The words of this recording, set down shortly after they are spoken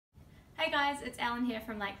Hey guys, it's Ellen here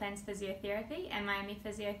from Lakelands Physiotherapy and Miami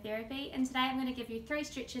Physiotherapy, and today I'm going to give you 3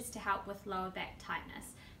 stretches to help with lower back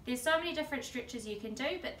tightness. There's so many different stretches you can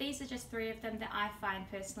do, but these are just 3 of them that I find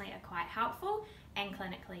personally are quite helpful and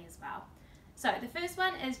clinically as well. So the first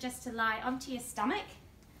one is just to lie onto your stomach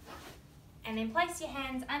and then place your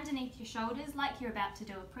hands underneath your shoulders like you're about to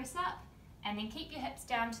do a press up, and then keep your hips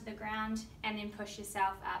down to the ground and then push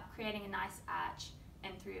yourself up, creating a nice arch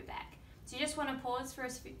in through your back. So you just want to pause for a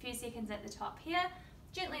few seconds at the top here,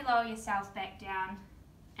 gently lower yourself back down,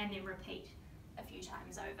 and then repeat a few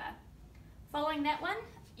times over. Following that one,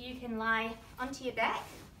 you can lie onto your back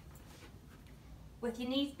with your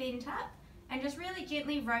knees bent up and just really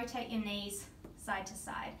gently rotate your knees side to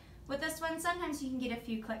side. With this one, sometimes you can get a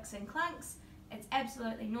few clicks and clunks. It's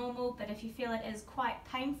absolutely normal, but if you feel it is quite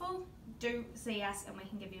painful, do see us and we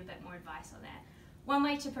can give you a bit more advice on that. One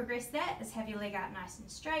way to progress that is have your leg out nice and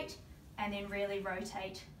straight, and then really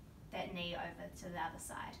rotate that knee over to the other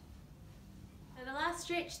side. For the last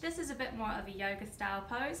stretch, this is a bit more of a yoga style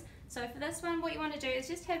pose. So for this one, what you want to do is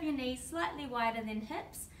just have your knees slightly wider than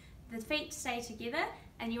hips, the feet stay together,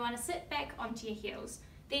 and you want to sit back onto your heels.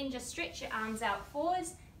 Then just stretch your arms out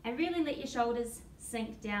forwards and really let your shoulders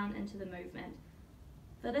sink down into the movement.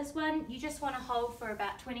 For this one, you just want to hold for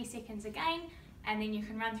about 20 seconds again, and then you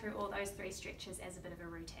can run through all those 3 stretches as a bit of a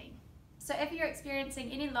routine. So if you're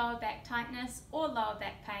experiencing any lower back tightness or lower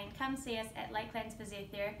back pain, come see us at Lakelands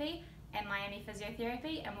Physiotherapy and Miami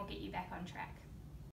Physiotherapy and we'll get you back on track.